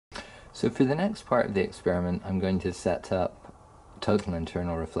So for the next part of the experiment, I'm going to set up total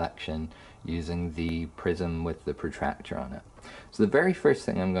internal reflection using the prism with the protractor on it. So the very first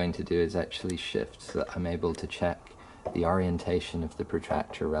thing I'm going to do is actually shift so that I'm able to check the orientation of the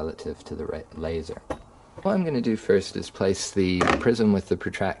protractor relative to the laser. What I'm going to do first is place the prism with the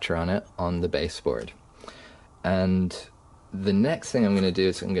protractor on it on the baseboard. And the next thing I'm going to do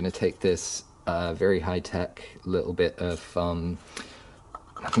is I'm going to take this very high-tech little bit of,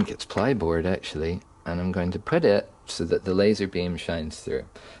 I think it's plyboard actually, and I'm going to put it so that the laser beam shines through.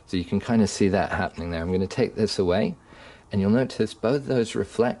 So you can kind of see that happening there. I'm going to take this away, and you'll notice both those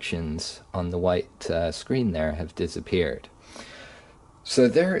reflections on the white screen there have disappeared. So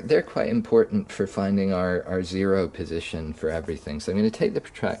they're quite important for finding our zero position for everything. So I'm going to take the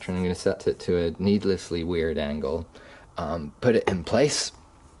protractor and I'm going to set it to a needlessly weird angle, put it in place,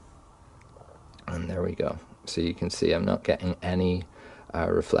 and there we go. So you can see I'm not getting any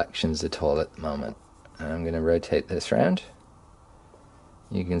reflections at all at the moment. And I'm going to rotate this around.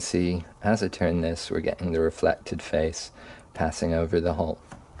 You can see as I turn this, we're getting the reflected face passing over the hole.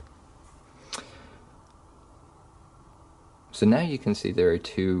 So now you can see there are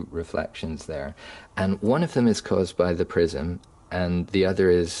two reflections there, and one of them is caused by the prism and the other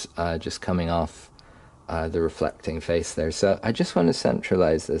is just coming off the reflecting face there. So I just want to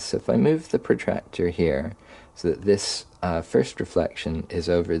centralize this. So if I move the protractor here so that this first reflection is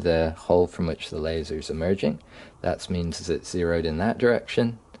over the hole from which the laser is emerging, that means it's zeroed in that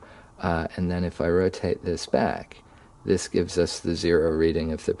direction, and then if I rotate this back, this gives us the zero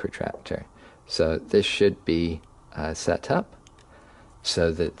reading of the protractor. So this should be set up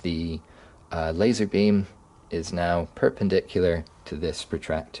so that the laser beam is now perpendicular to this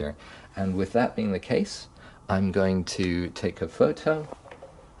protractor. And with that being the case, I'm going to take a photo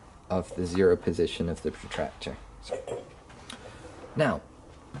of the zero position of the protractor. Now,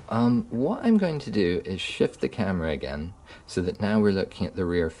 what I'm going to do is shift the camera again so that now we're looking at the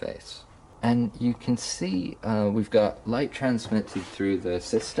rear face. And you can see we've got light transmitted through the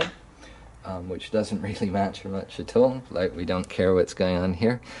system, which doesn't really matter much at all. Like, we don't care what's going on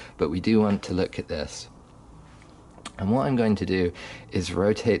here, but we do want to look at this. And what I'm going to do is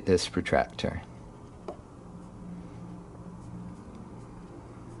rotate this protractor.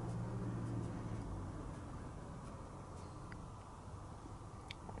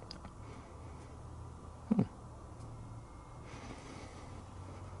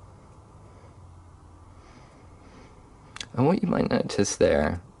 And what you might notice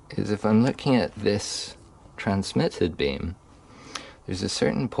there is if I'm looking at this transmitted beam, there's a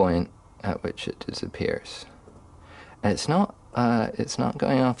certain point at which it disappears. And it's not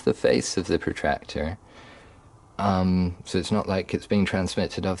going off the face of the protractor, so it's not like it's being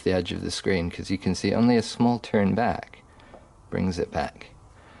transmitted off the edge of the screen, because you can see only a small turn back brings it back.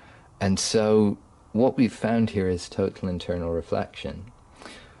 And so what we've found here is total internal reflection.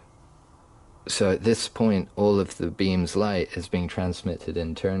 So at this point, all of the beam's light is being transmitted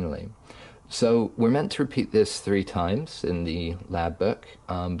internally. So we're meant to repeat this 3 times in the lab book,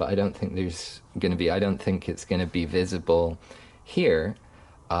 but I don't think it's going to be visible here,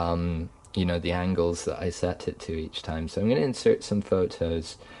 you know, the angles that I set it to each time. So I'm going to insert some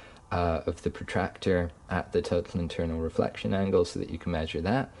photos of the protractor at the total internal reflection angle so that you can measure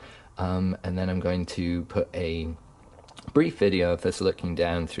that. And then I'm going to put a brief video of us looking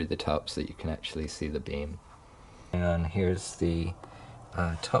down through the top so that you can actually see the beam. And here's the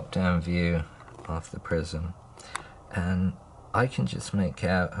top-down view of the prism, and I can just make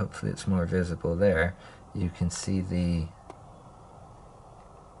out, hopefully it's more visible there, you can see the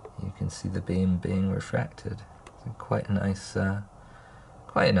beam being refracted. So quite a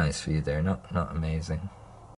nice view there, not amazing.